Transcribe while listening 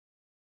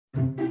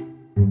Hey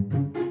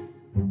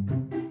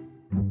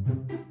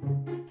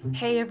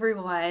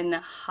everyone,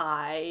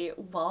 hi,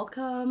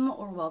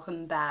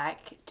 welcome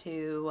back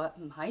to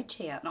my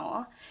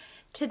channel.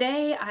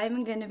 Today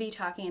I'm going to be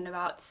talking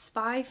about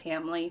Spy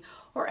Family,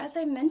 or as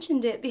I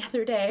mentioned it the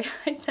other day,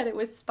 I said it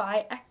was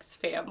Spy X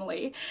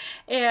Family,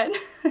 and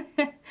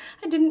I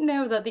didn't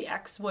know that the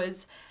X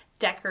was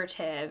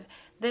decorative.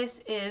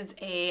 This is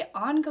a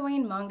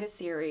ongoing manga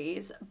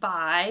series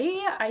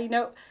by,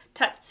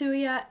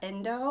 Tatsuya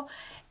Endo,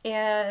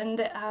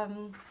 and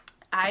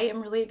I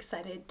am really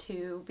excited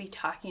to be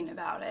talking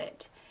about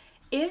it.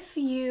 If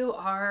you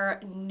are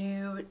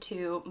new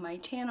to my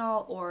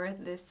channel or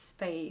this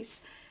space,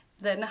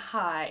 then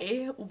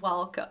hi,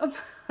 welcome.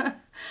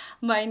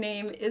 My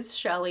name is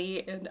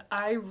Shelly and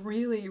I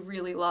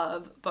really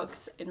love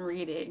books and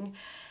reading.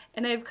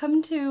 And I've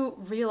come to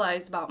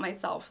realize about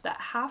myself that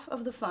half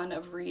of the fun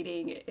of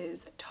reading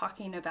is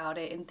talking about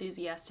it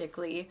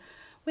enthusiastically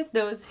with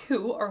those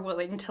who are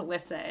willing to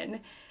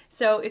listen.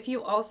 So if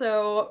you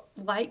also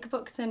like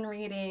books and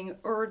reading,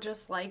 or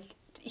just like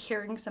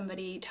hearing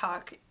somebody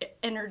talk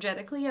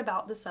energetically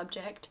about the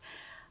subject,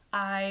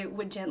 I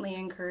would gently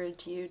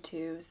encourage you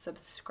to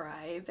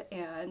subscribe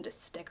and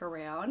stick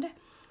around.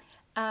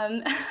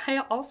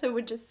 I also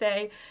would just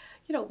say,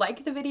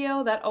 like the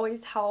video, that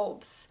always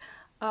helps.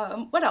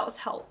 What else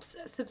helps?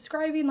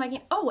 Subscribing,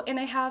 liking. Oh, and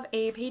I have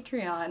a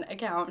Patreon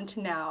account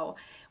now,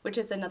 which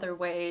is another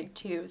way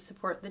to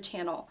support the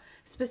channel.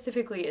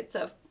 Specifically, it's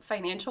a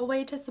financial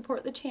way to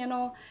support the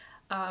channel.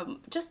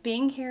 Just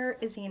being here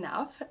is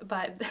enough,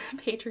 but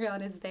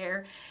Patreon is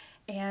there.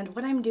 And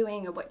what I'm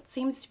doing, and what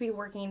seems to be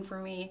working for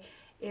me,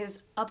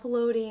 is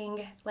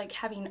uploading, like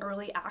having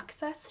early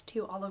access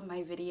to all of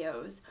my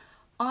videos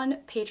on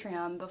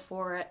Patreon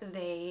before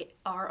they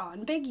are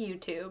on big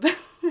YouTube.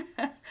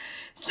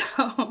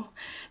 So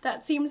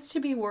that seems to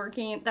be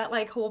working. That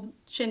like whole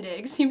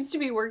shindig seems to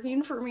be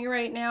working for me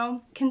right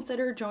now.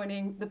 Consider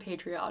joining the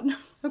Patreon.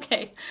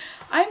 Okay,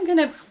 I'm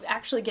gonna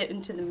actually get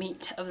into the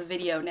meat of the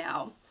video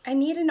now. I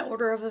need an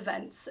order of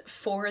events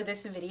for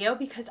this video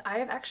because I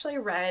have actually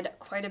read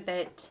quite a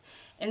bit,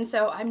 and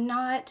so I'm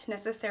not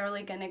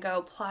necessarily gonna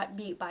go plot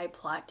beat by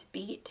plot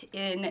beat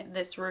in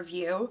this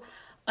review,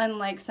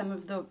 unlike some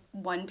of the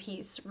One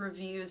Piece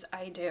reviews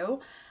I do.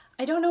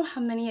 I don't know how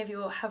many of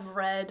you have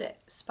read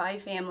Spy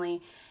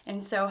Family,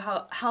 and so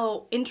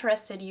how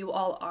interested you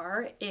all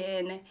are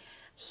in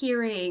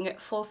hearing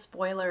full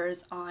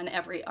spoilers on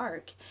every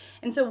arc.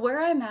 And so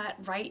where I'm at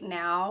right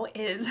now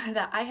is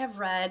that I have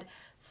read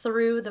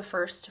through the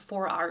first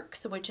 4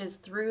 arcs, which is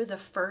through the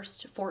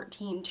first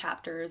 14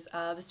 chapters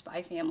of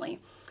Spy Family.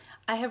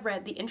 I have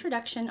read the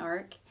introduction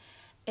arc,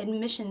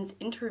 admissions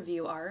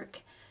interview arc,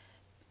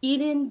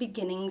 Eden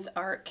Beginnings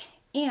arc,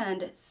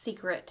 and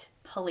Secret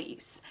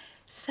Police.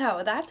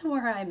 So that's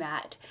where I'm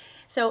at.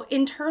 So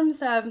in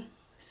terms of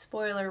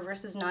spoiler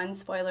versus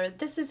non-spoiler,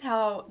 this is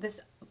how this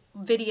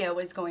video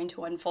is going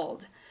to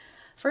unfold.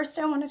 First,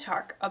 I want to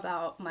talk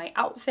about my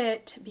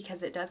outfit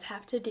because it does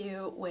have to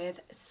do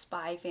with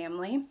Spy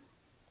Family.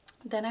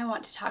 Then I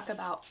want to talk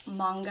about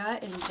manga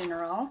in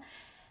general.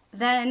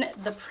 Then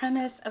the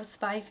premise of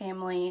Spy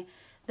Family,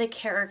 the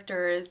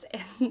characters,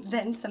 and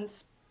then some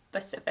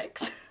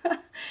specifics.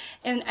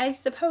 And I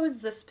suppose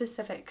the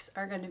specifics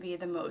are going to be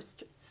the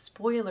most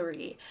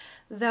spoilery,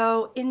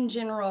 though in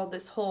general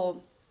this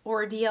whole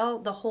ordeal,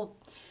 the whole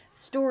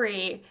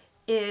story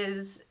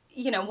is,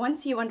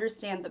 once you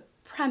understand the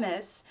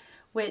premise,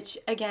 which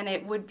again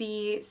it would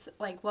be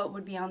like what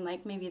would be on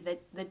like maybe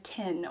the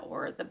tin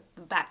or the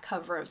back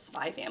cover of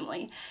Spy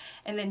Family,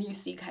 and then you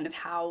see kind of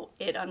how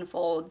it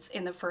unfolds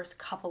in the first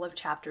couple of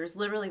chapters.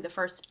 Literally the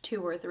first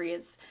 2 or 3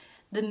 is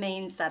the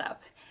main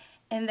setup.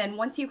 And then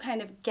once you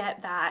kind of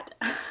get that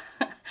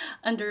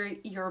under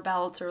your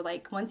belt, or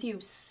like once you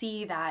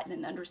see that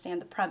and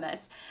understand the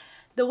premise,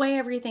 the way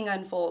everything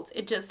unfolds,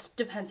 it just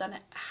depends on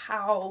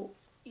how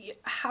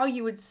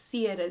you would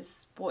see it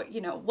as what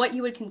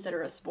you would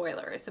consider a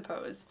spoiler, I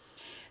suppose.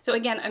 So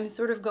again, I'm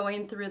sort of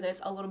going through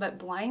this a little bit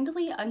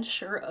blindly,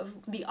 unsure of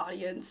the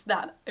audience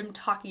that I'm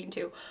talking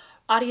to.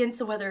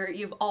 Audience, whether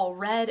you've all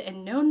read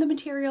and known the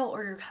material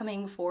or you're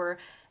coming for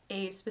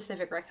a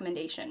specific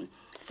recommendation.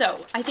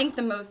 So I think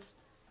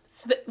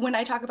when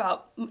I talk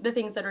about the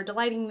things that are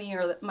delighting me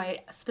or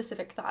my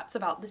specific thoughts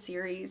about the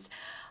series,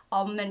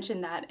 I'll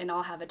mention that and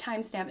I'll have a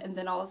timestamp, and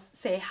then I'll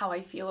say how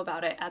I feel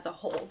about it as a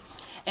whole,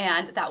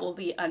 and that will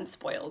be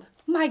unspoiled.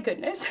 My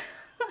goodness.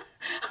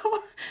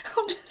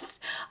 I'm just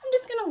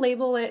gonna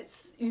label it,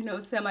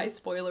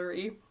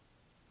 semi-spoilery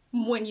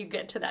when you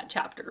get to that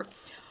chapter.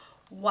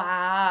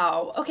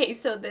 Wow. Okay,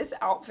 so this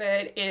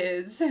outfit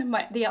is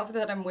the outfit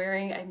that I'm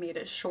wearing. I made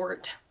a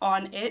short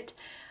on it.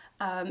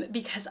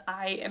 Because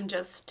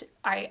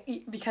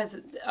because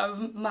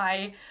of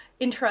my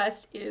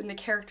interest in the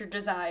character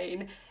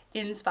design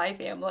in Spy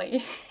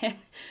Family, and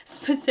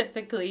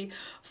specifically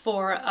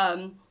for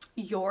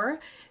Yor.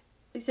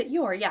 Is it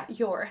Yor? Yeah,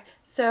 Yor.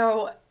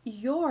 So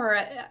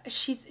Yor,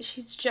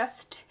 she's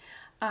just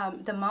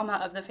the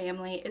mama of the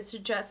family, is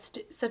just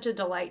such a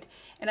delight,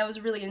 and I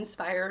was really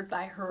inspired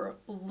by her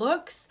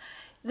looks.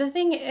 The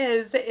thing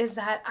is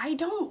that I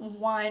don't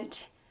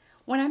want,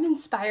 when I'm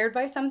inspired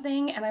by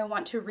something and I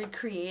want to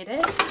recreate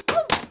it,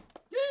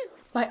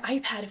 my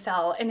iPad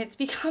fell, and it's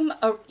become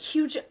a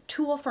huge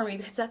tool for me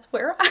because that's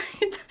where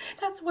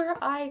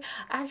I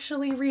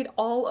actually read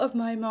all of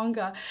my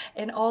manga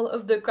and all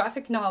of the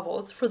graphic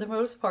novels for the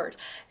most part.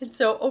 And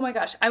so, oh my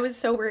gosh, I was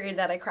so worried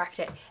that I cracked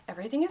it.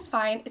 Everything is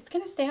fine. It's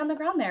gonna stay on the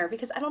ground there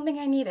because I don't think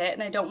I need it,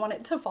 and I don't want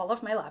it to fall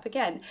off my lap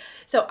again.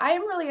 So I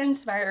am really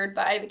inspired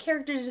by the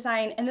character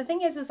design, and the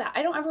thing is that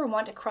I don't ever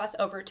want to cross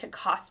over to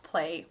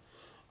cosplay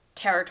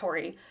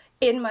territory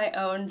in my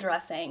own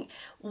dressing.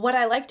 What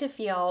I like to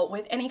feel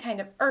with any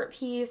kind of art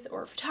piece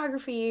or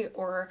photography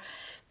or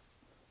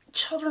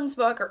children's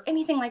book or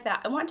anything like that,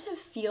 I want to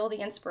feel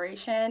the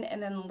inspiration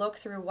and then look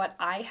through what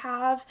I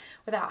have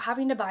without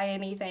having to buy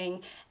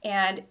anything,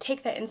 and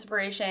take that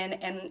inspiration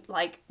and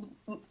like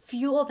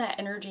fuel that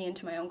energy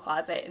into my own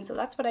closet. And so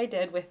that's what I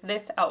did with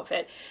this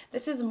outfit.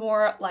 This is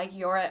more like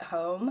You're at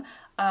Home,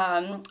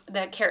 the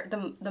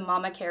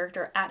mama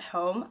character at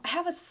home. I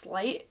have a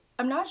slight,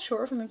 I'm not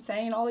sure if I'm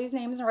saying all these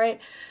names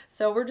right,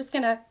 so we're just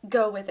gonna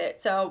go with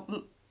it.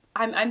 So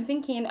I'm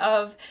thinking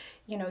of,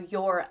 you know,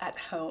 You're at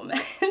Home,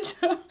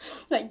 so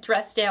like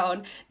dressed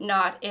down,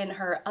 not in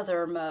her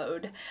other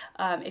mode,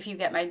 if you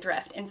get my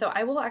drift. And so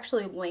I will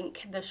actually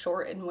link the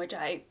short in which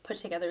I put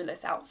together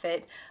this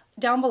outfit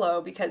down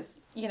below because,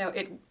 you know,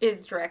 it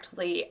is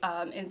directly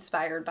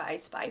inspired by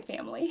Spy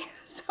Family.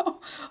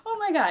 So, oh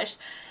my gosh.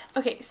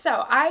 Okay,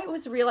 so I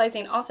was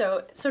realizing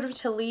also, sort of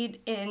to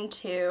lead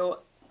into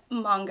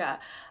manga,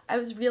 I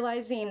was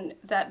realizing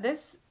that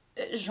this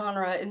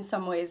genre in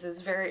some ways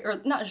is very,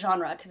 or not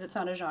genre because it's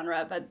not a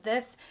genre, but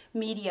this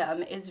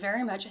medium is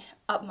very much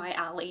up my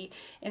alley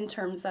in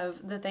terms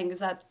of the things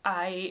that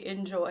I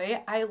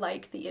enjoy. I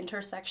like the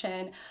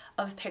intersection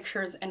of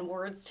pictures and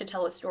words to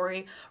tell a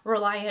story,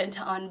 reliant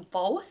on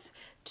both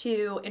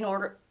to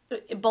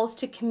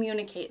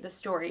communicate the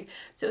story.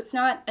 So it's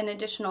not an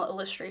additional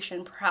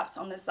illustration perhaps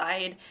on the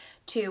side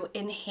to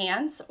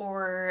enhance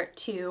or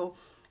to,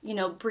 you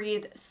know,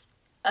 breathe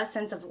a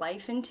sense of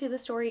life into the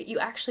story. You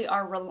actually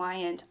are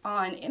reliant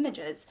on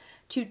images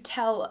to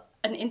tell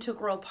an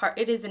integral part.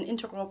 It is an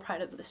integral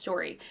part of the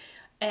story,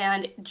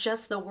 and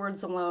just the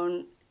words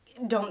alone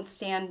don't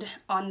stand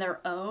on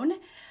their own.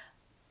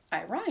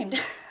 I rhymed.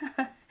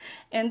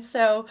 And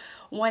so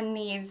one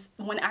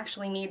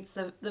actually needs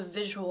the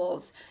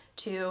visuals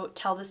to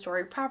tell the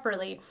story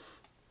properly.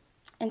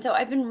 And so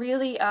I've been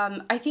really,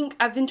 I think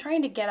I've been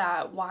trying to get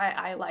at why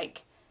I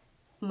like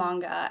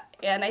manga,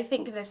 and I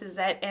think this is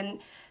it. And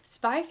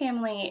Spy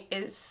Family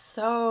is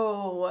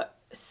so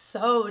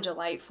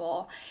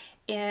delightful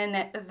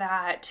in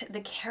that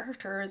the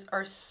characters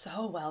are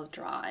so well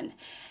drawn.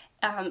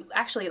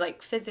 Actually,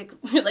 like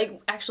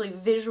actually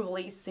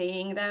visually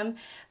seeing them,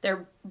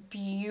 they're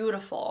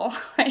beautiful.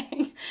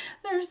 Like,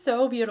 they're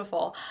so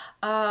beautiful,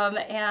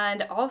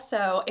 and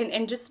also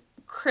and just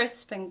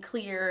crisp and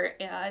clear,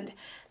 and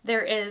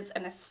there is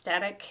an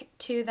aesthetic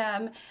to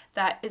them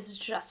that is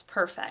just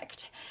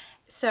perfect.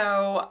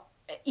 So,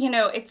 you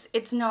know,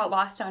 it's not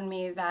lost on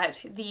me that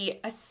the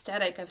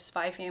aesthetic of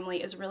Spy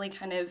Family is really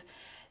kind of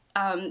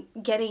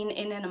getting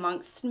in and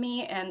amongst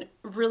me and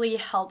really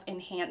help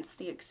enhance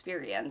the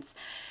experience.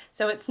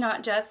 So it's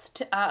not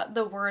just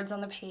the words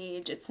on the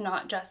page, it's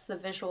not just the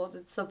visuals,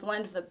 it's the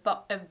blend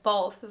of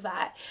both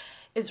that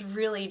is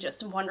really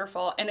just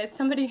wonderful. And as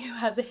somebody who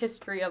has a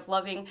history of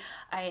loving,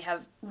 I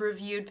have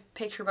reviewed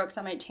picture books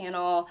on my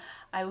channel.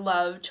 I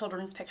love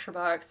children's picture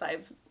books.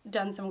 I've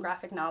done some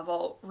graphic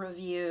novel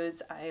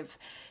reviews. I've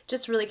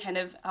just really kind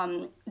of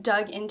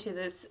dug into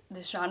this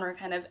genre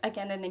kind of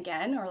again and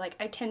again, or like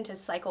I tend to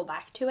cycle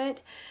back to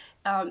it.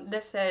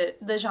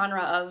 The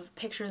genre of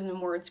pictures and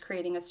words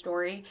creating a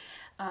story.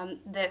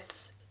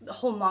 The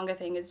whole manga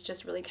thing is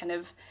just really kind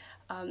of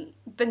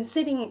been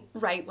sitting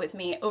right with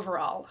me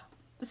overall.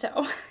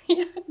 So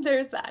yeah,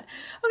 there's that.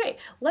 Okay,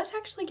 let's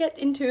actually get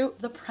into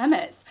the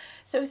premise.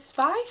 So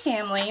Spy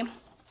Family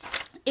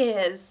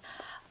is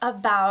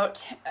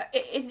about,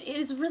 it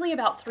is really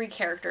about three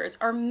characters.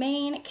 Our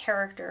main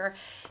character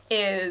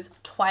is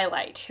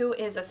Twilight, who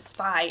is a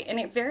spy, and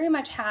it very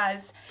much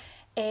has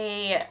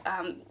a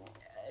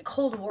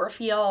Cold War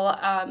feel.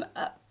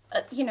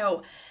 You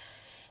know,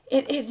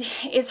 it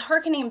is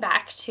hearkening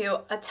back to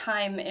a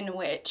time in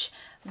which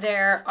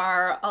there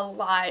are a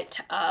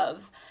lot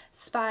of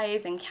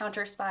spies and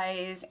counter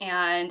spies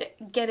and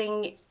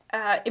getting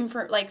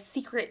like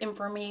secret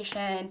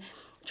information,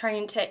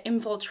 trying to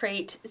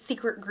infiltrate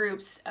secret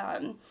groups.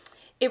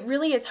 It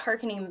really is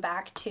hearkening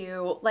back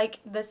to like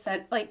the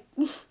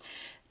 60s,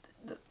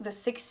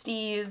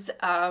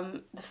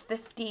 the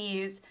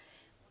 50s.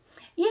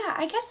 Yeah,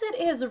 I guess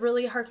it is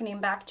really hearkening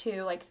back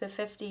to like the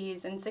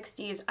 50s and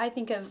 60s. I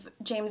think of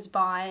James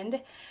Bond.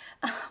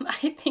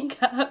 I think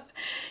of,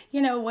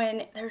 you know,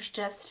 when there's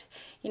just,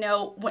 you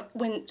know,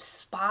 when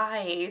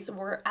spies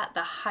were at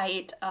the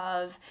height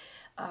of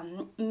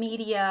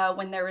media,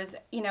 when there was,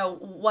 you know,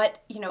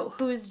 what, you know,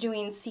 who's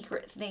doing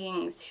secret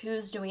things,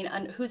 who's doing,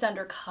 who's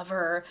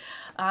undercover,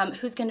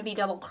 who's going to be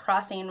double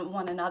crossing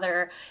one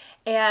another.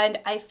 And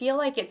I feel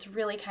like it's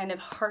really kind of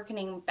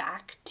harkening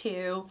back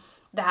to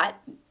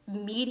that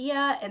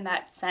media in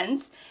that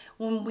sense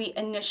when we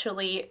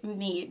initially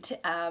meet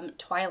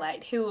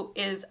Twilight, who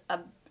is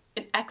an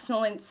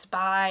excellent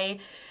spy.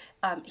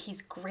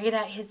 He's great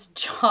at his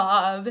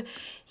job.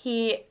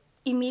 He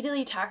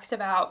immediately talks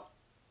about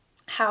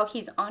how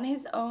he's on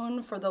his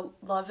own for the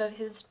love of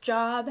his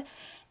job,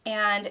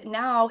 and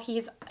now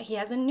he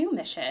has a new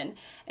mission,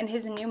 and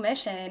his new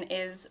mission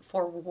is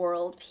for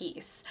world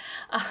peace.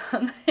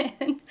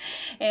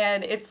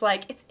 And it's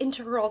like, it's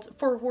integral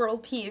for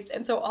world peace.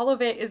 And so all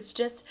of it is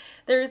just,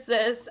 there's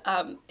this,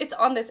 it's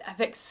on this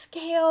epic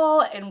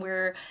scale, and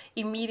we're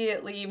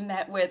immediately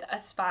met with a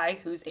spy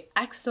who's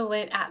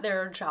excellent at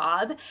their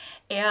job.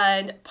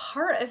 And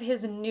part of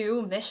his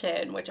new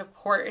mission, which of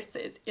course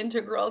is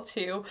integral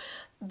to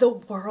the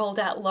world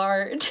at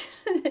large,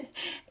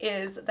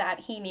 is that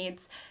he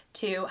needs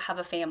to have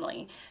a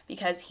family,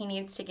 because he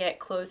needs to get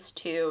close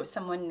to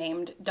someone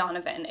named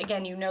Donovan.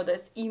 Again, you know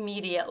this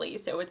immediately,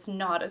 so it's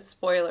not a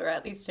spoiler,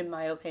 at least in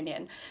my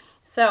opinion.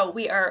 So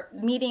we are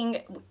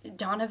meeting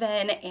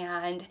Donovan,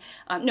 and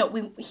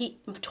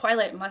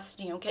Twilight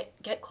must, you know,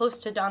 get close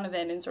to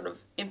Donovan and sort of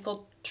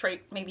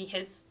infiltrate maybe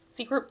his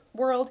secret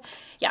world.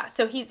 Yeah,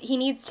 so he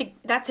needs to,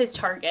 that's his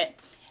target.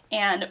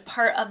 And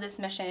part of this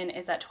mission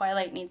is that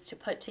Twilight needs to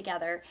put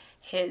together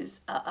his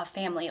a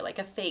family, like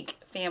a fake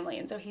family.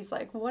 And so he's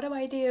like, what do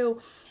I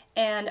do?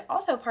 And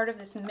also part of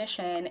this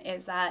mission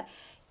is that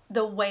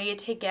the way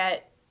to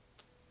get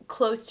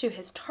close to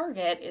his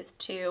target is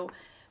to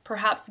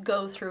perhaps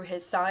go through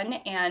his son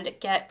and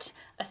get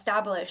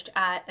established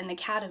at an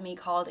academy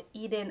called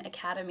Eden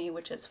Academy,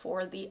 which is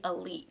for the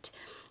elite.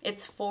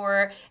 It's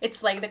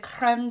like the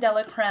creme de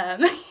la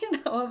creme.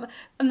 You know,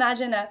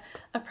 imagine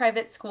a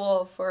private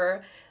school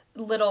for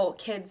little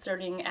kids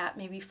starting at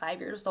maybe 5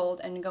 years old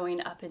and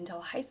going up until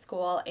high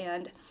school,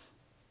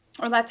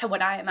 or that's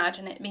what I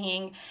imagine it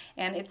being.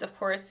 And it's of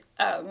course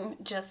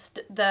just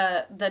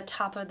the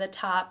top of the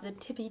top, the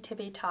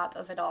tippy top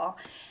of it all.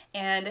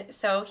 And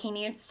so he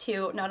needs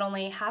to not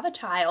only have a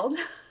child,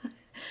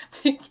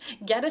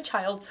 get a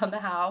child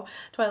somehow.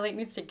 Twilight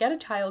needs to get a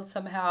child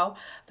somehow,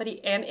 but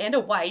and a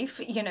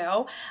wife, you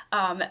know,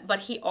 but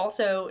he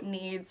also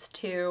needs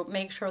to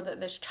make sure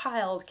that this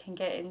child can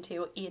get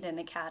into Eden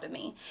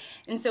Academy.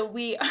 And so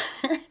we're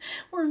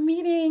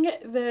meeting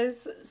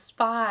this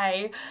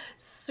spy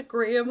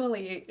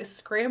scrambling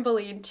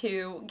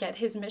to get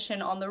his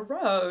mission on the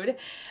road.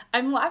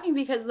 I'm laughing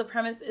because the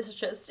premise is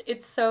just,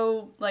 it's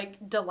so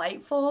like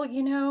delightful,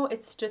 you know,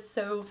 it's just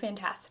so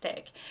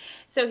fantastic.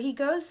 So he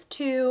goes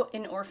to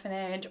an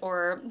orphanage,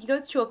 or he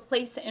goes to a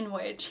place in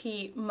which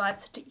he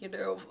must, you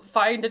know,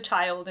 find a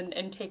child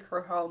and take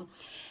her home.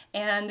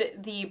 And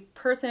the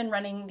person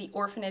running the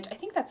orphanage, I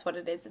think that's what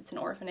it is, it's an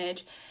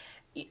orphanage,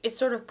 is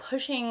sort of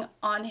pushing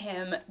on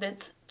him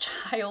this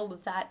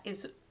child that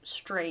is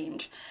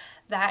strange,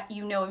 that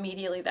you know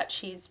immediately that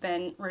she's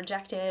been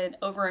rejected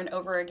over and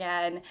over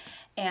again.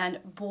 And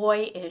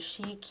boy, is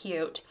she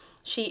cute.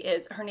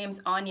 Her name's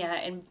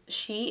Anya, and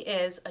she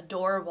is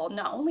adorable.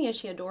 Not only is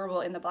she adorable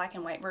in the black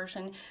and white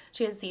version,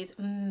 she has these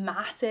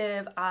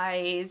massive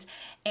eyes,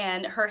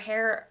 and her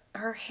hair,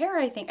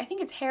 I think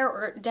it's hair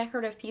or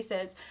decorative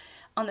pieces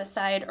on the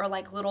side, or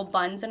like little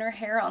buns in her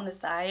hair on the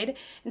side.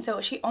 And so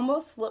she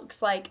almost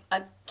looks like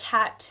a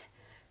cat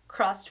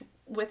crossed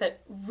with a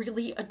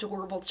really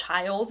adorable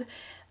child.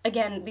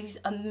 Again, these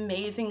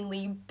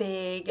amazingly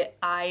big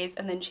eyes,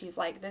 and then she's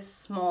like this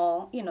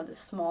small, you know, this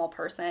small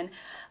person.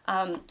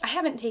 I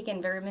haven't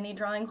taken very many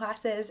drawing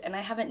classes, and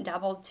I haven't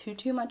dabbled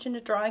too much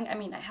into drawing. I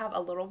mean, I have a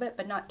little bit,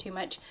 but not too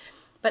much.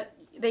 But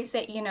they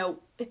say, you know,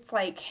 it's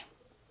like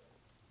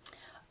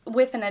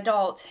with an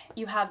adult,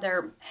 you have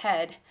their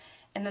head,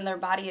 and then their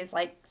body is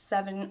like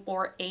 7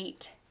 or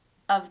 8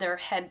 of their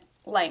head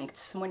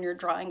lengths when you're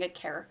drawing a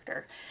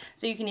character.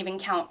 So you can even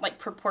count like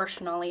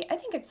proportionally. I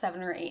think it's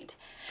 7 or 8.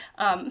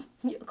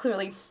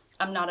 Clearly,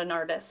 I'm not an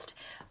artist.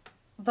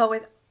 But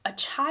with a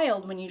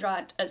child, when you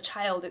draw a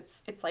child,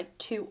 it's like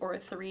 2 or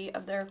 3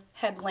 of their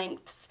head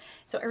lengths.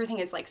 So everything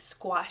is like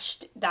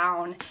squashed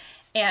down.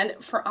 And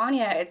for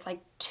Anya, it's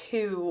like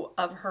 2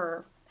 of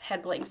her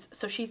head lengths.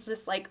 So she's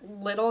this like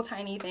little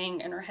tiny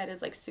thing, and her head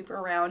is like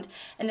super round.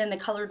 And then the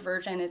colored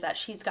version is that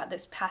she's got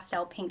this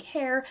pastel pink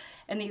hair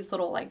and these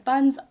little like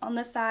buns on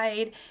the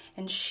side,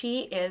 and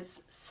she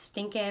is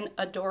stinking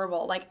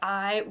adorable. Like,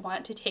 I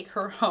want to take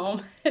her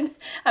home and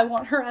I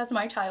want her as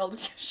my child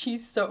because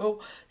she's so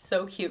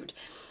cute.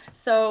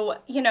 So,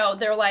 you know,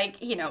 they're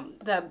like, you know,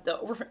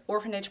 the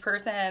orphanage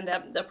person,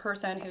 the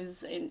person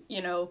who's,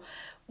 you know,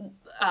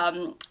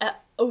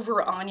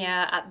 over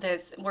Anya at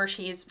this, where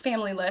she's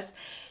familyless,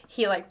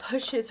 he like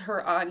pushes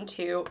her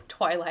onto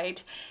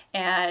Twilight,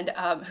 and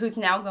who's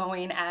now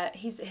going at,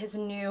 his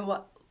new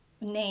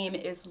name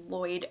is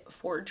Lloyd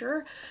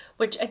Forger,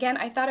 which again,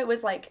 I thought it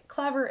was like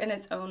clever in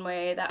its own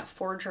way, that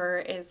Forger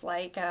is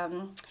like,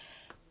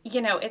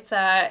 you know, it's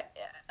a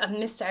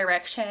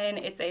misdirection,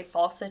 it's a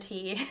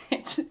falsity,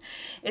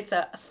 it's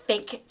a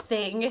fake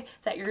thing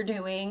that you're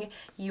doing.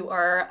 You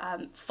are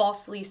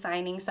falsely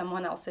signing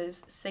someone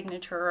else's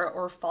signature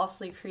or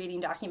falsely creating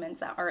documents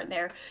that aren't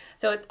there.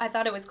 So I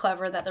thought it was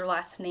clever that their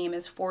last name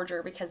is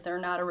Forger, because they're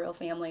not a real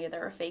family,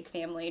 they're a fake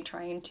family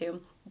trying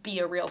to be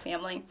a real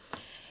family.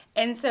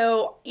 And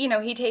so, you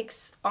know, he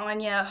takes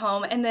Anya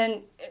home, and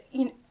then,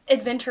 you know,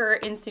 adventure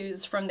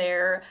ensues from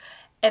there.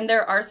 And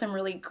there are some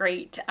really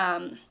great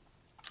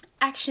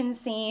action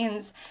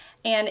scenes.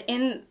 And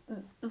in,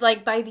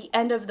 like, by the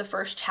end of the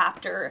first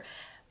chapter,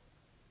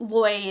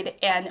 Lloyd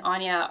and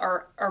Anya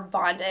are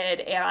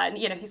bonded, and,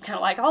 you know, he's kind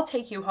of like, I'll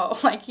take you home,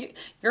 like,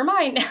 you're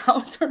mine now,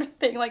 sort of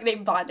thing. Like, they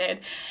bonded,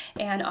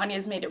 and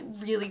Anya's made it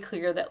really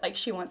clear that, like,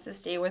 she wants to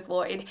stay with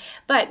Lloyd.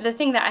 But the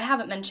thing that I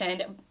haven't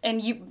mentioned,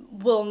 and you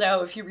will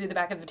know if you read the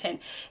back of the tin,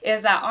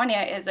 is that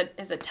Anya is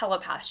a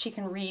telepath. She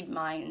can read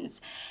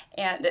minds.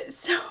 And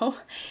so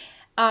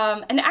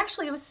and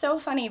actually it was so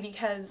funny,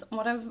 because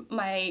one of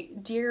my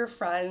dear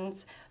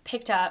friends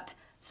picked up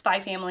Spy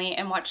Family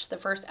and watched the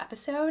first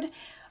episode.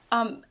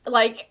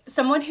 Like,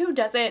 someone who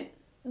doesn't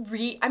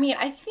read, I mean,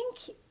 I think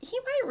he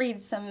might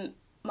read some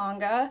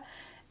manga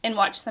and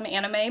watch some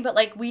anime, but,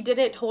 like, we did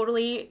it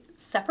totally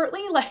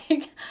separately.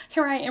 Like,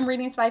 here I am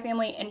reading Spy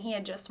Family, and he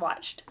had just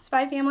watched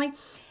Spy Family,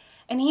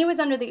 and he was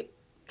under the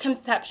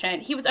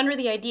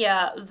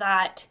idea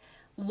that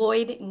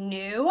Lloyd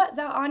knew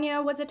that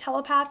Anya was a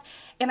telepath.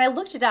 And I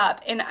looked it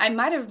up, and I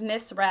might have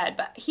misread,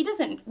 but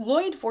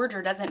Lloyd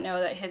Forger doesn't know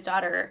that his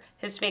daughter,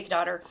 his fake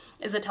daughter,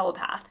 is a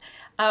telepath.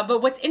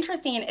 But what's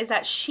interesting is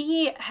that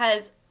she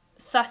has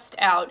sussed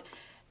out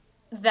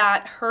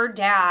that her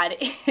dad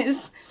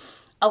is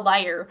a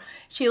liar.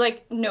 She,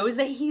 like, knows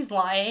that he's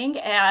lying,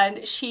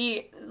 and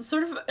she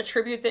sort of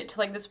attributes it to,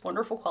 like, this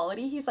wonderful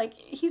quality. He's like,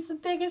 he's the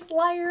biggest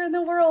liar in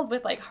the world,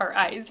 with, like, heart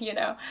eyes, you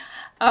know.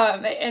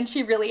 And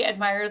she really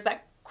admires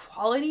that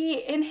quality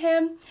in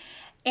him.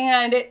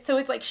 And so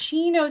it's like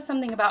she knows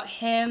something about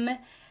him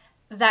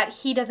that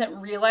he doesn't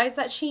realize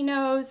that she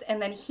knows,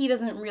 and then he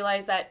doesn't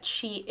realize that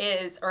she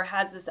is or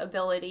has this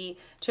ability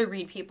to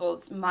read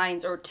people's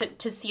minds, or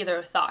to see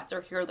their thoughts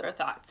or hear their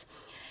thoughts.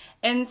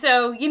 And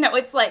so, you know,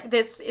 it's like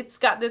this, it's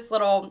got this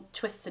little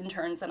twists and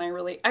turns, and I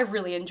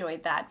really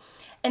enjoyed that.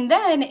 And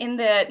then in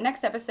the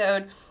next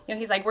episode, you know,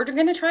 he's like, we're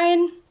going to try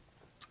and,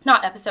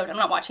 not episode, I'm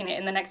not watching it,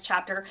 in the next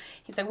chapter,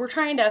 he's like, we're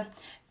trying to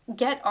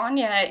get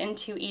Anya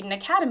into Eden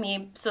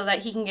Academy so that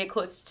he can get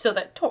close, so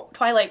that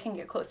Twilight can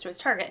get close to his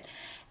target.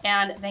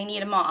 And they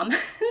need a mom.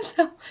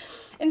 so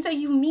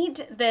you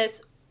meet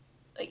this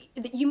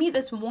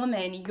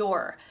woman,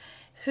 Yor,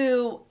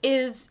 who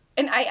is,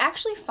 and I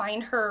actually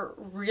find her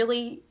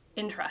really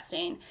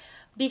interesting,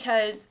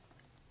 because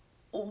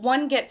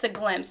one gets a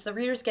glimpse, the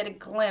readers get a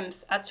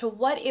glimpse as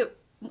to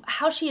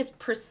how she is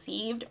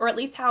perceived, or at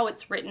least how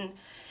it's written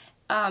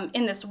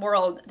in this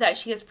world, that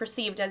she is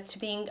perceived as to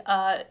being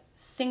a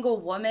single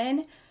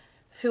woman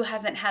who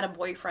hasn't had a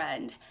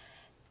boyfriend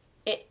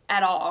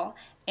at all.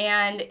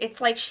 And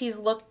it's like she's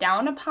looked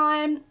down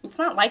upon. It's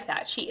not like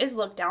that. She is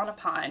looked down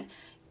upon.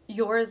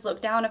 Yor is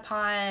looked down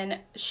upon.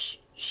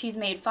 She's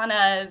made fun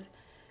of.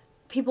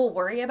 People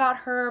worry about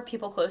her.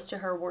 People close to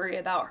her worry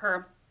about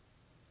her.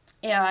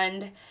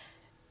 And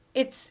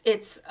it's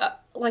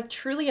like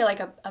truly like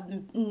a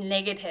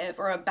negative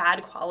or a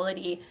bad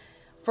quality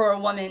for a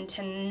woman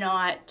to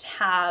not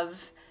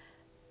have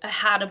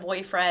had a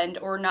boyfriend,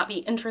 or not be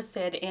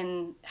interested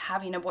in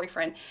having a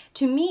boyfriend.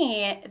 To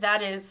me,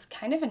 that is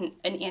kind of an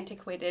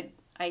antiquated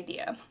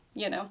idea,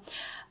 you know.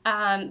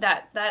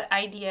 That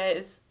idea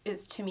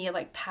is to me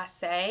like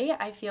passé.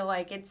 I feel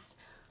like it's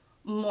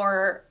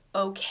more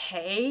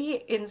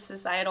okay in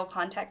societal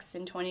contexts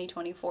in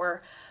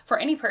 2024 for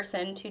any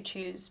person to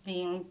choose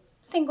being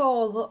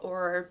single,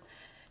 or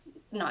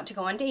not to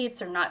go on dates,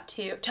 or not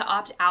to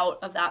opt out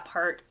of that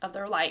part of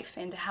their life,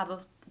 and to have a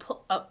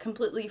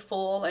completely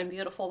full and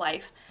beautiful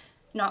life,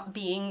 not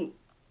having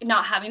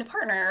a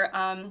partner,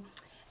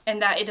 and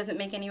that it doesn't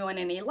make anyone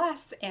any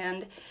less.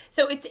 And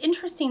so it's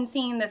interesting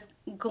seeing this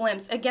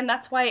glimpse. Again,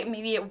 that's why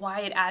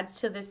it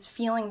adds to this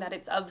feeling that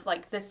it's of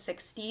like the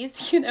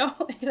 60s, you know,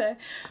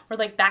 or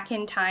like back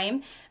in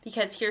time,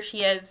 because here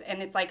she is,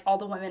 and it's like all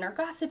the women are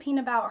gossiping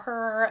about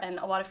her, and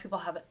a lot of people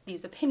have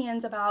these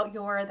opinions about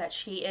Yor, that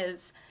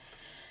she's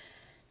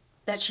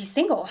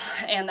single,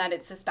 and that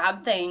it's this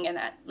bad thing, and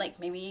that like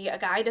maybe a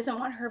guy doesn't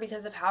want her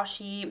because of how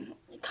she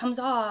comes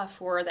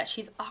off, or that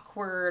she's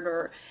awkward,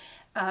 or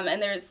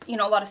and there's, you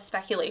know, a lot of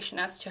speculation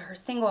as to her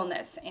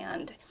singleness.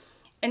 And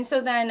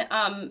so then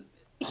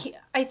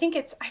I think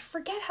I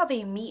forget how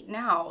they meet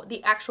now,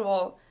 the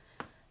actual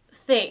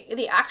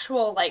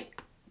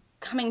like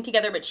coming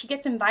together, but she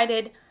gets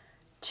invited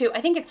to,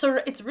 I think it's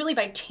really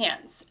by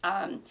chance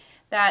now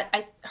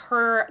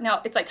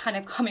it's like kind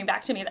of coming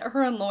back to me that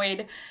her and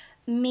Lloyd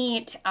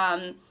meet.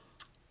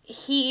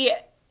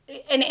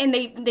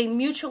 They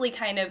mutually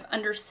kind of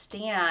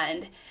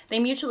understand. They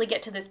mutually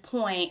get to this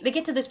point. They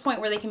get to this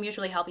point where they can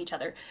mutually help each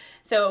other.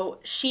 So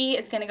she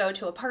is going to go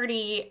to a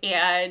party,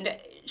 and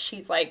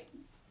she's like,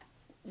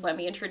 let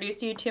me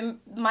introduce you to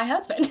my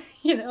husband,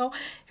 you know,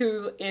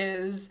 who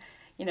is,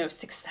 you know,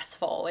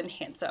 successful and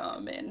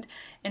handsome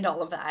and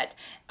all of that.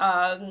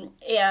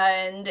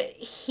 And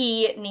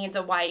he needs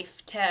a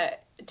wife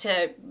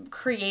to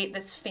create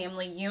this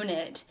family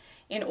unit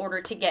in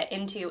order to get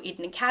into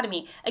Eden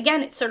Academy.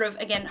 Again, it's sort of,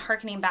 again,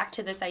 harkening back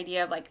to this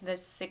idea of like the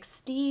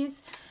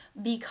 60s,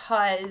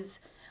 because,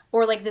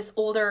 or like this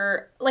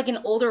older, like an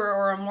older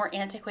or a more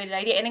antiquated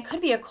idea. And it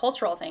could be a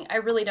cultural thing. I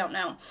really don't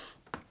know.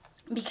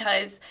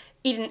 Because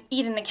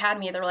Eden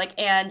Academy, they're like,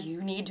 and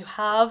you need to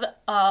have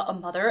a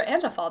mother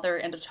and a father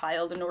and a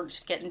child in order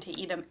to get into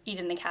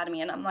Eden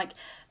Academy. And I'm like,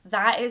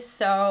 that is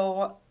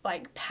so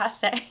like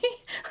passe.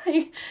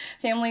 Like,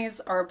 families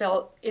are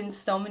built in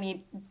so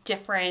many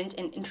different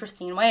and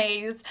interesting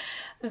ways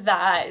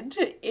that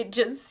it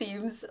just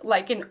seems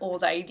like an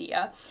old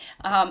idea.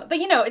 But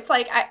you know, it's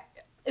like,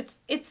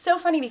 it's so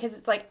funny because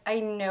it's like, I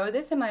know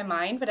this in my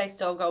mind, but I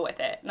still go with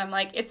it. And I'm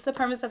like, it's the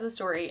premise of the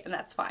story and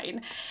that's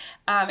fine.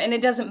 And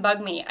it doesn't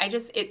bug me.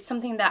 It's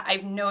something that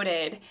I've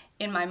noted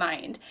in my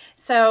mind.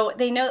 So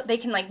they know they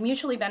can like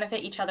mutually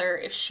benefit each other.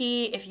 If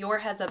Yor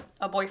has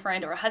a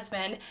boyfriend or a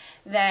husband,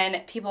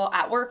 then people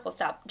at work will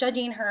stop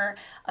judging her.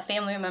 A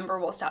family member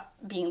will stop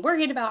being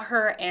worried about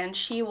her, and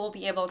she will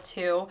be able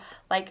to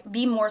like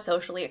be more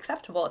socially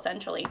acceptable,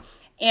 essentially.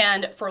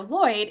 And for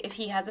Lloyd, if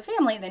he has a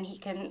family, then he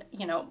can,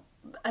 you know,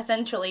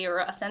 essentially or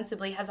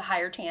ostensibly has a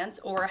higher chance,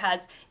 or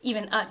has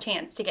even a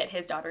chance to get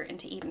his daughter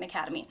into Eden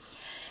Academy.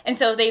 And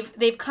so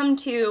they've come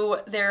to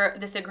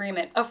this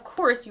agreement. Of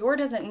course, Yor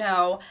doesn't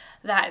know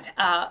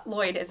that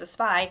Lloyd is a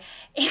spy,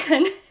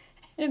 and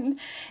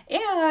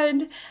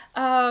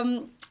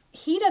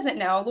he doesn't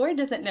know, Lloyd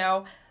doesn't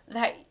know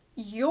that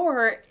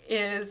Yor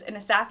is an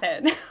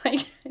assassin.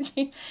 Like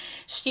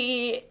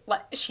she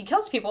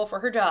kills people for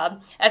her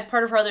job as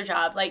part of her other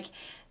job. Like,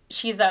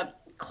 she's a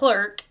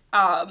clerk,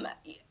 a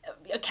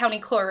county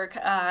clerk,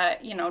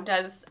 you know,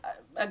 does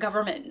a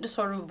government,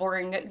 sort of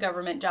boring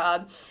government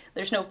job.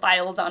 There's no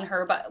files on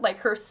her, but like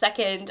her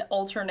second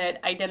alternate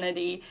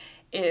identity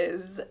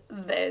is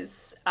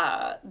this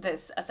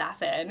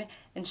assassin,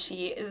 and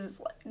she is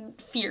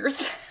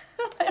fierce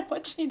at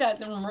what she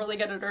does and really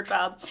good at her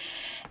job.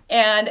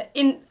 And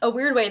in a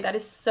weird way,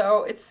 it's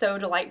so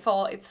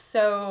delightful. It's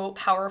so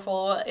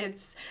powerful.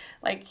 It's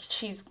like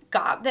she's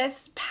got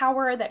this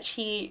power that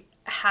she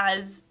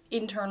has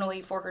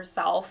internally for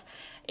herself,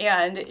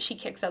 and she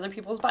kicks other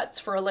people's butts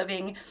for a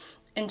living,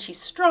 and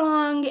she's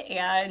strong,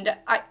 and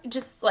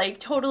just like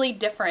totally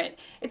different.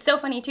 It's so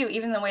funny too,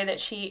 even the way that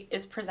she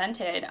is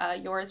presented,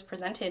 Yor is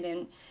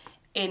presented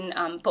in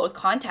both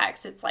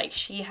contexts. It's like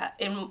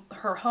in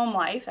her home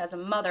life as a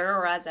mother,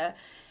 or as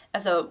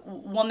a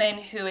woman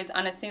who is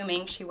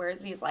unassuming, she wears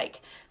these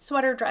like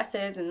sweater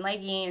dresses and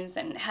leggings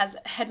and has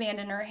a headband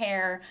in her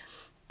hair.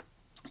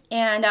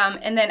 And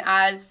then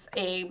as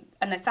an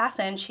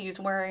assassin, she's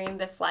wearing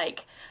this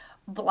like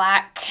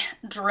black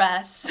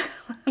dress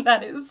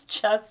that is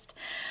just,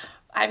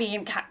 I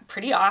mean,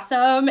 pretty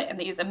awesome, and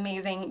these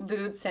amazing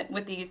boots and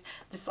with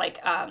this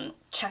like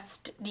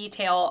chest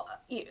detail,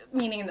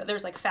 meaning that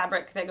there's like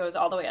fabric that goes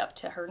all the way up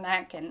to her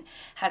neck and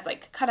has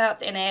like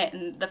cutouts in it,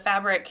 and the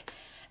fabric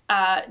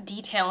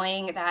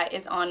detailing that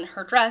is on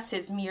her dress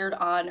is mirrored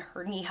on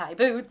her knee-high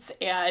boots,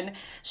 and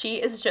she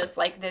is just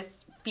like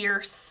this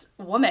fierce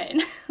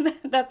woman.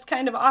 That's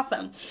kind of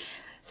awesome.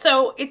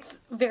 So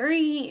it's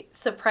very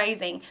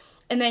surprising.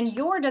 And then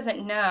Yor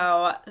doesn't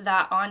know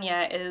that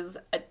Anya is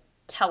a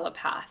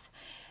telepath.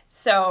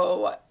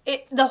 So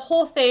the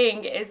whole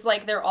thing is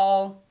like they're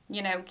all,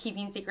 you know,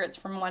 keeping secrets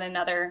from one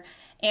another.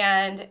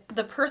 And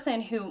the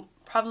person who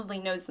probably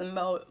knows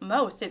the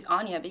most is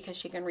Anya, because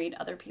she can read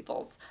other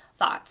people's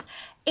thoughts.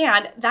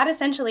 And that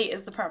essentially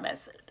is the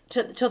premise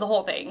to the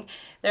whole thing.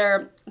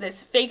 They're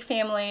this fake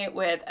family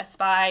with a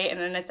spy and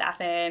an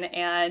assassin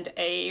and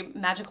a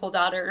magical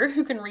daughter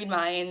who can read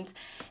minds,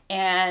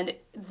 and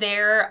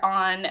they're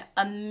on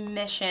a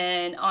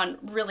mission, on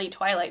really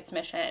Twilight's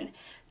mission,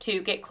 to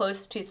get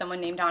close to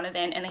someone named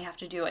Donovan, and they have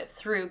to do it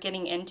through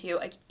getting into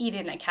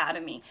Eden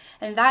Academy.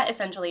 And that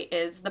essentially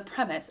is the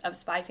premise of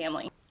Spy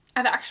Family.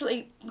 I've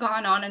actually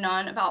gone on and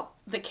on about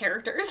the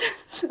characters,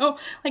 so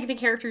like the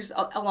characters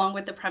along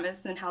with the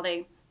premise and how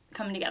they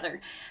come together.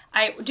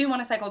 I do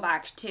want to cycle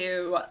back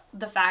to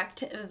the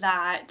fact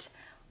that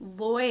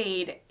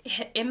Lloyd,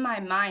 in my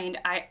mind,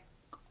 I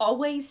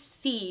always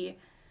see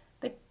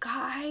the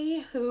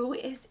guy who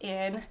is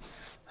in,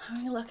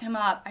 let me look him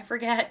up, I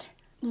forget.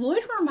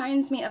 Lloyd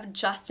reminds me of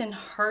Justin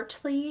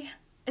Hartley.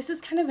 This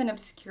is kind of an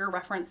obscure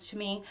reference to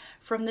me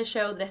from the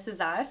show This Is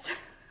Us,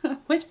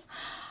 which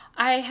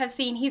I have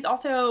seen. He's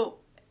also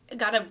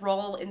got a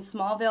role in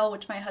Smallville,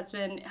 which my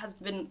husband has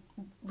been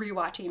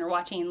rewatching or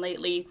watching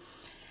lately.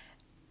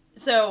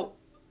 So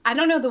I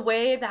don't know, the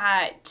way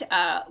that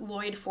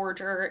Lloyd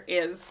Forger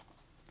is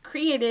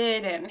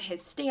created, and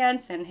his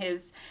stance and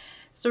his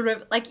sort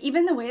of like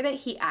even the way that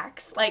he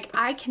acts, like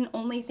I can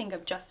only think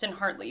of Justin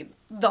Hartley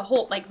the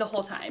whole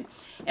time.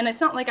 And it's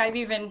not like I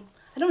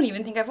don't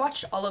even think I've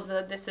watched all of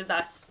the This Is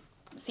Us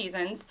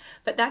seasons,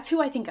 but that's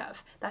who I think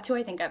of. That's who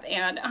I think of.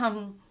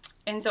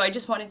 And so I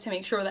just wanted to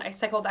make sure that I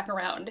cycle back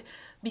around,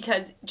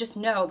 because just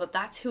know that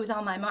that's who's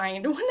on my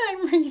mind when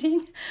I'm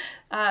reading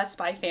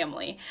Spy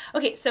Family.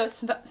 Okay, so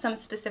some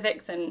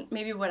specifics and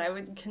maybe what I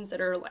would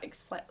consider like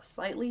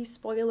slightly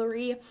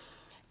spoilery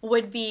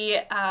would be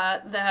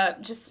the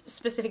just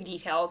specific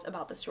details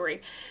about the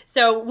story.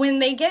 So when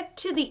they get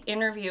to the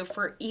interview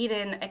for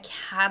Eden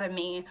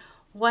Academy,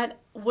 what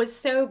was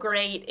so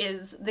great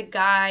is the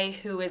guy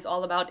who is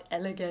all about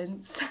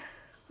elegance.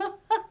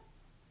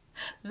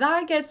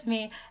 That gets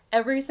me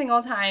every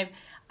single time.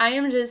 I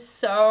am just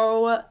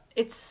so,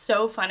 it's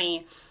so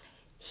funny.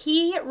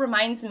 He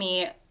reminds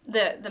me,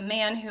 the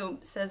man who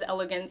says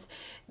elegance,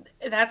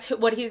 that's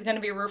what he's going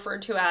to be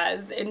referred to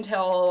as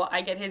until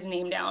I get his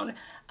name down.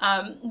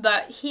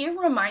 But he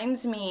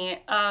reminds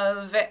me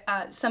of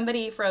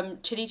somebody from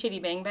Chitty Chitty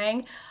Bang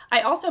Bang.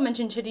 I also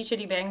mentioned Chitty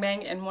Chitty Bang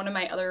Bang in one of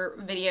my other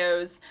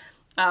videos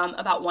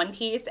about One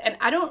Piece, and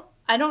I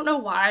don't know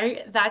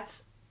why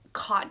that's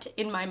caught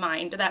in my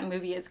mind. That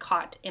movie is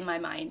caught in my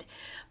mind.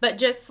 But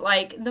just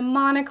like the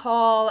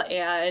monocle,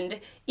 and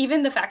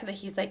even the fact that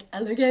he's like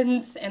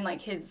elegance, and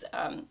like his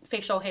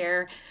facial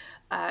hair,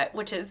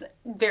 which is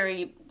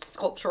very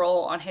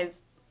sculptural on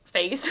his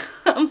face.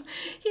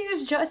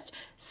 He's just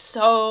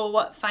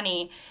so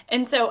funny.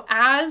 And so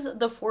as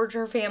the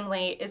Forger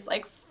family is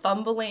like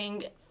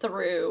fumbling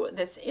through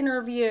this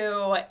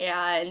interview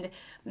and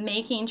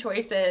making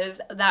choices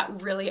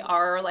that really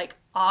are like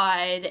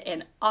odd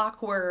and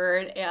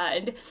awkward,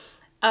 and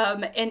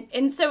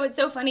so it's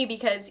so funny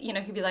because, you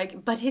know, he'd be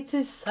like, but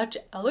it's such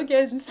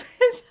elegance.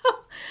 So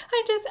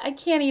I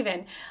can't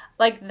even,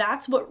 like,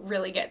 that's what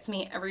really gets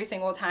me every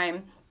single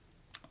time.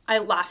 I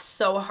laugh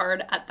so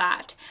hard at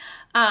that.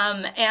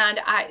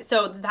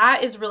 So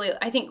that is really,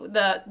 I think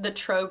the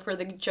trope or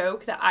the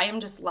joke that I am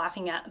just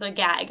laughing at, the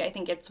gag, I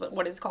think it's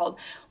what it's called,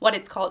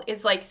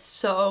 is like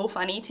so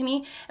funny to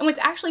me. And what's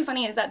actually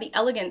funny is that the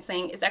elegance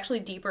thing is actually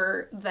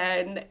deeper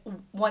than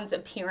one's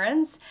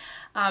appearance,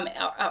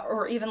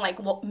 or even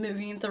like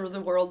moving through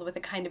the world with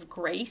a kind of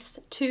grace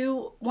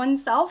to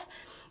oneself.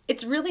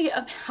 It's really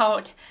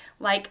about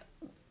like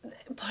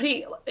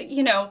putting,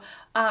 you know,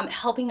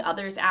 helping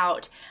others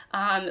out,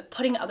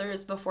 putting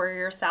others before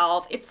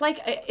yourself. It's like,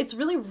 it's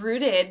really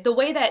rooted, the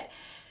way that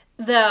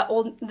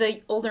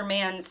the older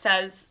man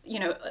says, you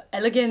know,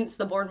 elegance,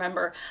 the board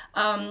member,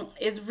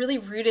 is really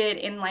rooted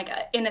in like,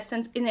 in a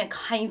sense, in a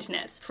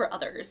kindness for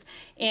others,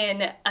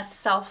 in a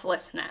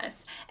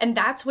selflessness. And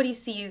that's what he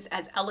sees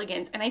as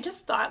elegance. And I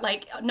just thought,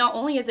 like, not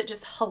only is it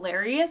just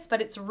hilarious,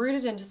 but it's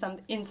rooted into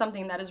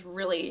something that is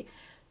really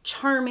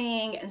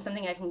charming and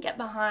something I can get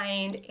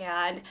behind.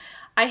 And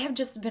I have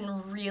just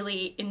been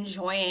really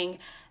enjoying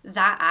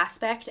that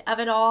aspect of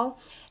it all.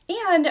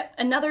 And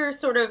another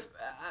sort of,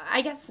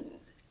 I guess,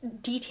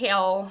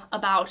 detail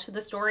about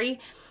the story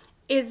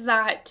is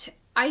that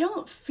I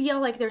don't feel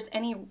like there's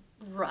any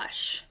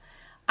rush.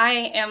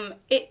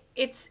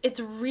 It's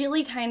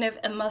really kind of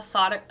a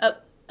methodic,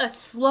 a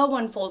slow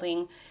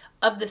unfolding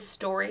of the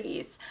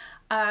stories.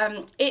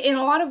 In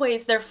a lot of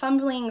ways, they're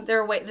fumbling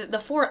their way,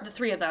 the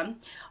three of them,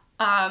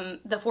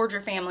 the Forger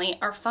family,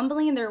 are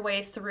fumbling their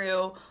way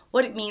through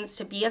what it means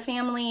to be a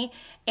family,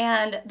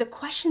 and the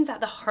questions at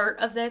the heart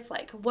of this,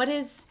 like, what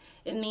does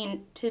it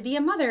mean to be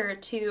a mother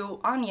to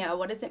Anya?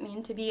 What does it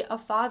mean to be a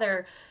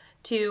father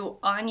to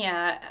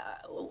Anya?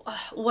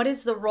 What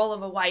is the role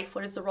of a wife?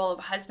 What is the role of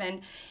a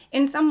husband?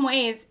 In some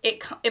ways,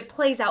 it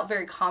plays out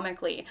very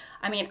comically.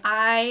 I mean,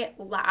 I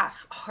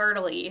laugh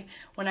heartily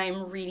when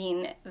I'm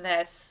reading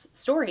this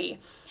story.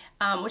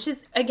 Which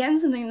is, again,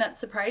 something that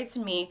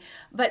surprised me.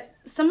 But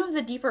some of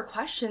the deeper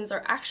questions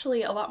are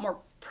actually a lot more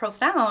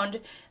profound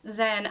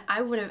than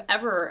I would have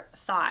ever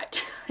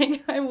thought,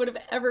 like I would have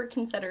ever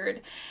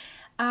considered.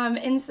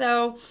 And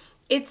so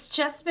it's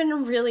just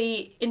been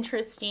really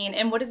interesting.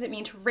 And what does it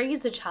mean to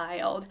raise a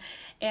child?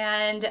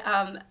 And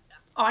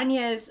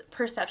Anya's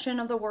perception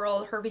of the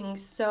world, her being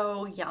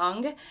so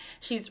young,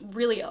 she's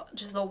really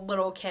just a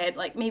little kid,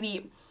 like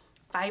maybe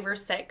 5 or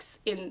 6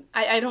 in,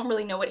 I don't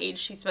really know what age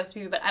she's supposed to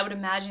be, but I would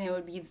imagine it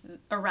would be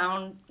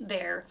around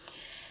there.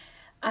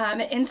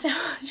 And so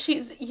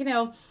she's, you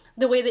know,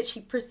 the way that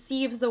she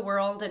perceives the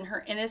world and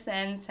her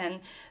innocence,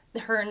 and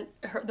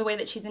the way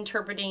that she's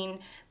interpreting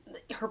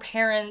her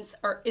parents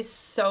is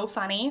so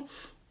funny.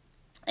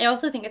 I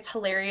also think it's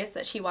hilarious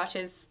that she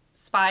watches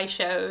spy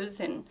shows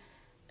and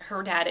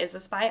her dad is a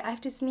spy. I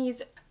have to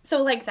sneeze.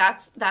 So like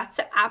that's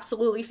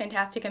absolutely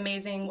fantastic,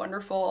 amazing,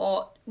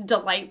 wonderful,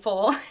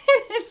 delightful in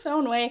its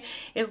own way,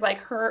 is like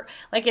her,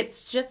 like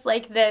it's just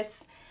like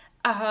this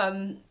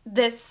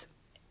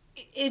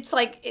it's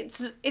like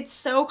it's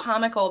so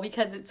comical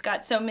because it's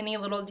got so many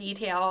little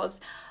details,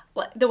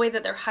 the way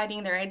that they're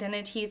hiding their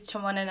identities to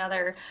one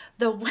another,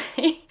 the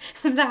way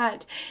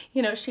that,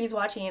 you know, she's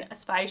watching a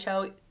spy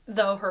show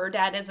though her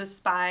dad is a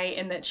spy,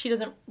 and that she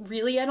doesn't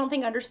really, I don't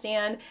think,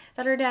 understand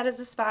that her dad is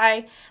a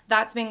spy.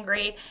 That's been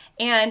great.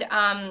 And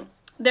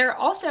there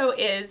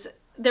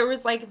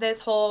was like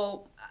this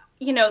whole,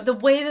 you know, the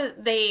way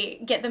that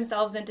they get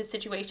themselves into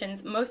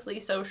situations,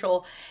 mostly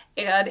social,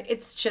 and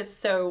it's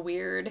just so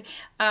weird.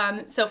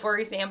 So for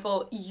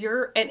example,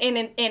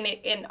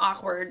 in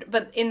awkward,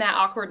 but in that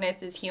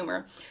awkwardness is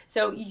humor.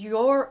 So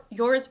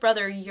yours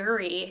brother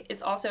Yuri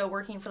is also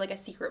working for like a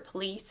secret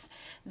police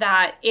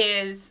that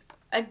is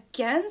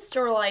against,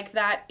 or like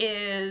that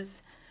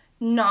is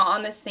not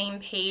on the same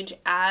page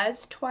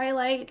as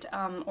Twilight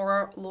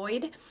or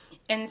Lloyd.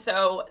 And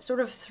so sort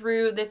of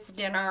through this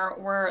dinner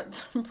where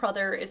the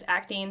brother is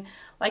acting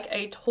like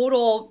a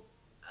total,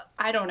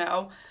 I don't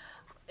know,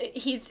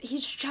 he's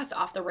just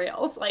off the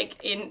rails.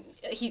 Like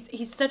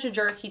he's such a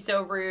jerk, he's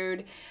so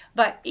rude.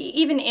 But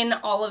even in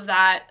all of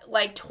that,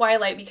 like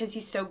Twilight, because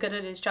he's so good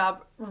at his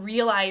job,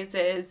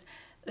 realizes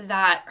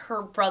that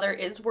her brother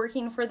is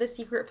working for the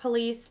secret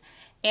police.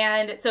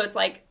 And so it's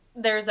like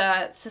there's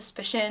a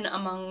suspicion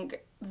among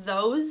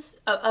those,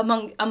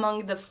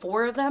 among the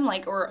four of them,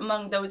 like, or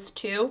among those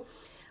two.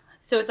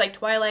 So it's like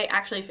Twilight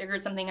actually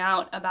figured something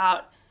out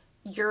about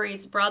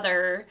Yuri's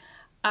brother,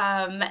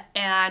 and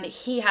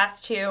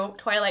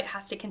Twilight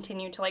has to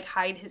continue to like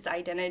hide his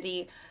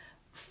identity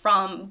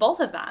from both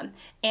of them.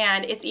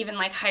 And it's even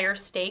like higher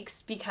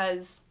stakes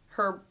because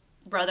her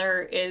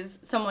brother is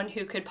someone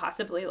who could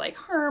possibly like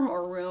harm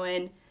or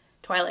ruin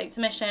Twilight's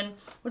mission,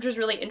 which was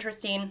really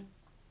interesting.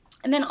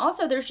 And then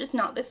also there's just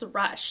not this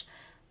rush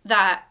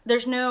that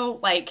there's no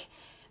like,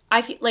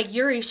 I feel like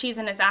Yuri, she's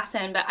an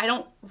assassin, but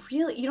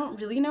you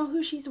don't really know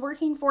who she's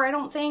working for, I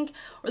don't think,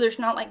 or there's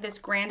not like this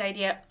grand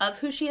idea of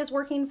who she is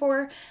working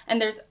for. And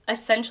there's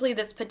essentially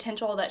this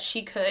potential that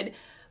she could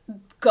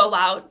go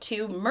out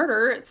to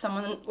murder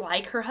someone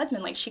like her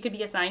husband. Like she could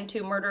be assigned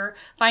to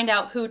find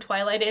out who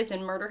Twilight is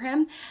and murder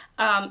him.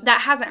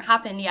 That hasn't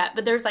happened yet,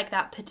 but there's like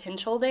that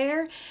potential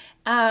there.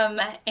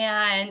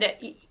 And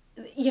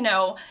you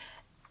know,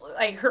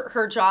 like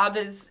her job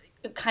is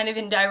kind of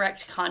in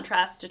direct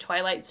contrast to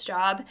Twilight's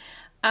job.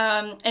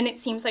 And it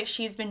seems like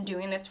she's been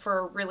doing this for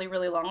a really,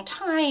 really long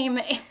time.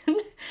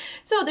 And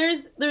so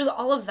there's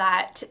all of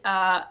that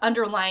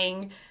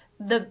underlying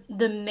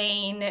the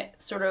main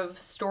sort of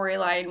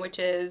storyline, which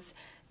is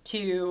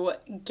to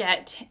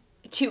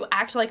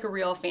act like a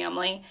real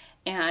family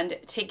and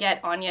to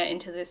get Anya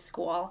into this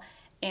school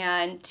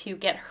and to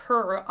get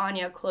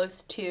Anya,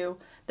 close to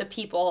the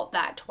people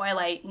that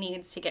Twilight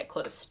needs to get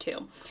close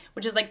to,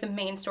 which is like the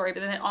main story.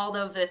 But then all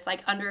of this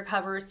like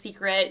undercover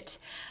secret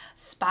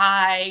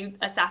spy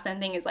assassin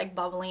thing is like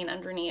bubbling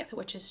underneath,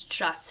 which is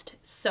just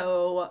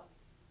so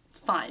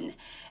fun.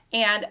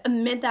 And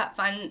amid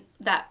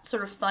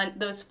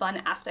those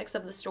fun aspects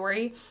of the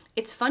story,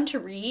 it's fun to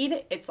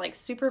read. It's like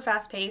super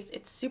fast paced.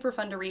 It's super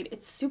fun to read.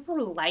 It's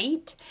super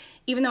light,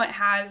 even though it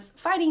has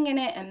fighting in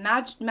it and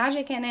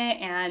magic in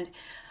it, and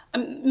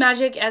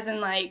magic as in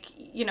like,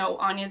 you know,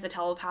 Anya's a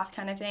telepath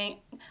kind of thing.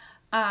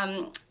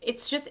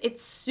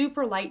 It's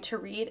super light to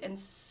read and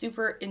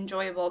super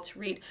enjoyable to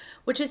read,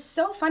 which is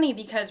so funny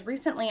because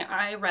recently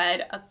I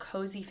read a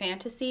cozy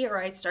fantasy, or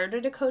I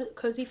started a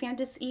cozy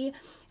fantasy,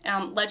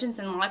 Legends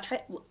and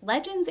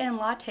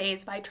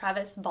Lattes by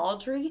Travis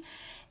Baldree,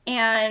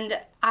 and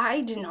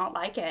I did not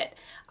like it.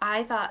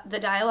 I thought the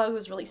dialogue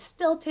was really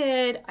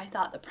stilted. I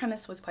thought the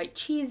premise was quite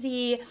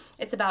cheesy.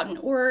 It's about an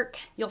orc.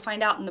 You'll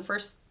find out in the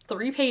first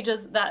 3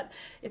 pages that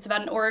it's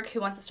about an orc who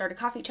wants to start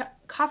a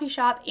coffee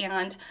shop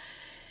and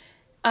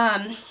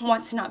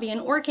wants to not be an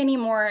orc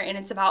anymore, and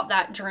it's about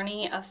that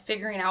journey of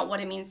figuring out what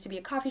it means to be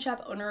a coffee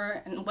shop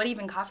owner and what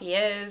even coffee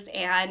is,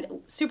 and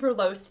super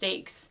low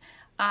stakes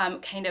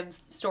kind of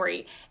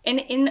story. And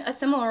in a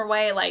similar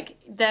way, like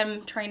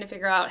them trying to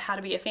figure out how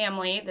to be a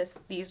family,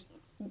 these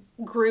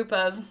group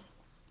of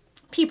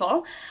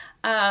people,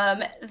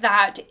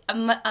 that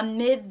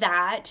amid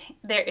that,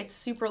 it's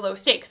super low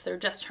stakes. They're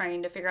just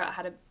trying to figure out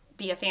how to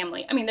be a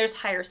family. I mean, there's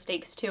higher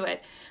stakes to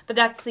it, but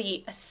that's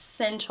the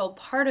essential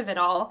part of it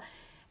all.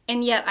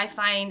 And yet I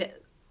find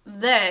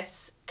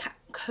this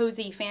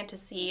cozy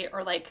fantasy,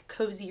 or like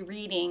cozy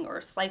reading,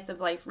 or slice of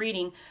life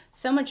reading,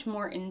 so much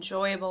more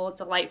enjoyable,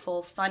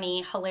 delightful,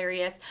 funny,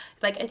 hilarious.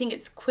 Like, I think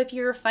it's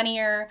quippier,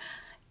 funnier,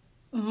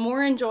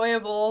 more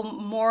enjoyable,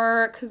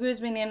 more cuckoo's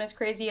bananas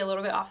crazy, a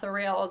little bit off the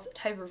rails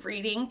type of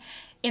reading,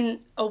 in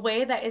a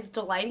way that is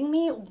delighting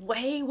me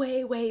way,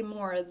 way, way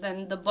more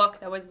than the book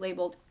that was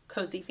labeled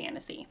cozy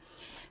fantasy.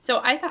 So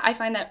I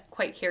find that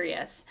quite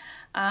curious.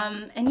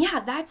 And yeah,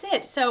 that's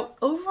it. So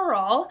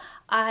overall,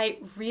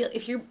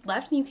 if you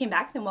left and you came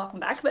back, then welcome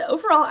back. But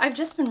overall, I've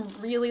just been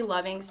really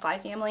loving Spy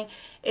Family.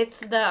 It's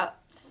the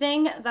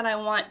thing that I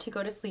want to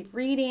go to sleep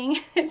reading.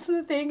 It's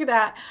the thing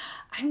that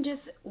I'm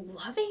just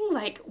loving,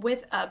 like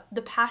with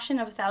the passion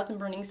of 1,000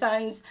 Burning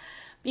Suns,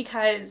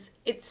 because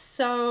it's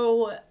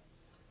so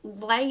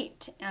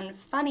light and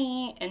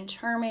funny and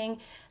charming.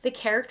 The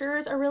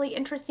characters are really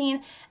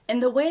interesting,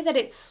 and the way that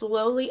it's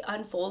slowly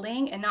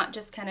unfolding and not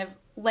just kind of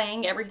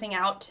laying everything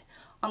out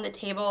on the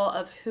table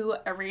of who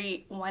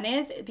everyone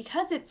is,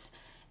 because it's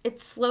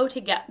slow to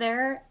get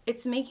there.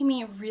 It's making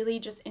me really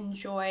just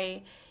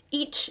enjoy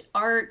each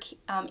arc,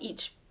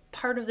 each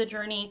part of the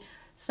journey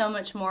so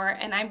much more,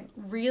 and I'm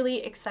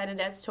really excited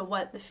as to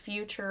what the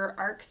future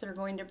arcs are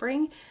going to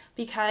bring,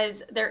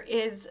 because there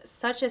is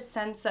such a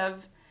sense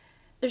of,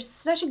 there's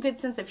such a good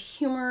sense of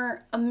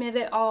humor amid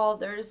it all.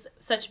 There's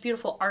such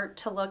beautiful art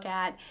to look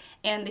at,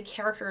 and the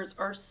characters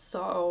are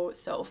so,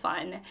 so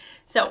fun.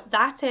 So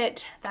that's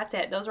it. That's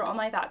it. Those are all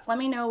my thoughts. Let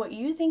me know what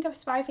you think of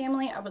Spy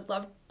Family. I would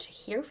love to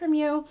hear from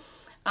you.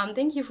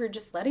 Thank you for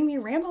just letting me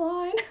ramble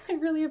on. I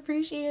really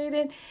appreciate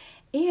it.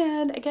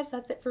 And I guess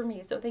that's it for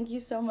me. So thank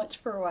you so much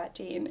for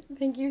watching.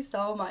 Thank you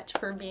so much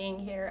for being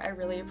here. I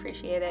really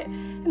appreciate it.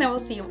 And I will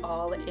see you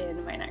all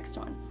in my next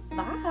one.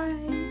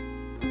 Bye.